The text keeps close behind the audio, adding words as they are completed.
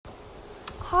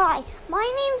Hi, my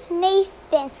name's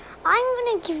Nathan. I'm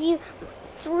going to give you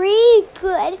 3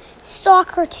 good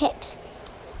soccer tips.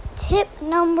 Tip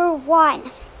number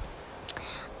 1.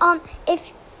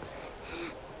 If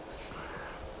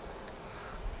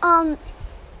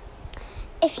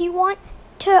you want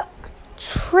to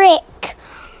trick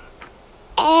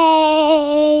a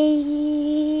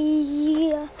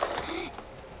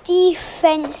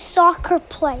defense soccer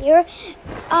player,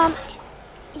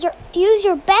 use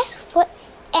your best foot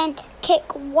and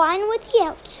kick one with the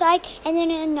outside and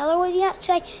then another with the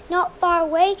outside, not far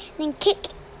away, and then kick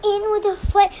in with the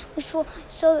foot, which will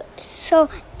so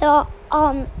the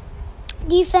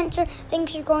defender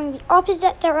thinks you're going the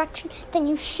opposite direction. Then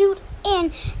you shoot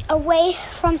in away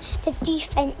from the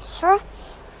defender.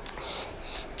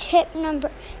 Tip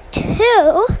number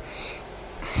 2.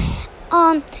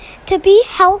 To be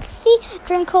healthy,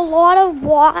 drink a lot of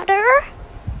water,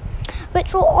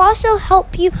 which will also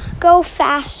help you go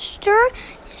faster,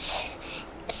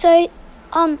 so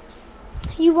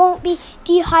you won't be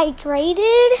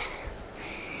dehydrated.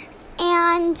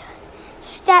 And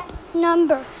step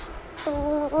number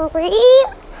 3,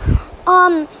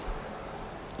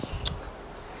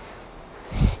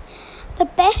 the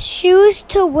best shoes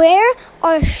to wear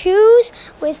are shoes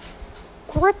with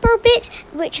gripper bits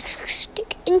which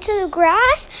stick into the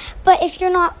grass, but if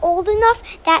you're not old enough,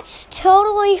 that's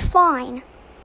totally fine.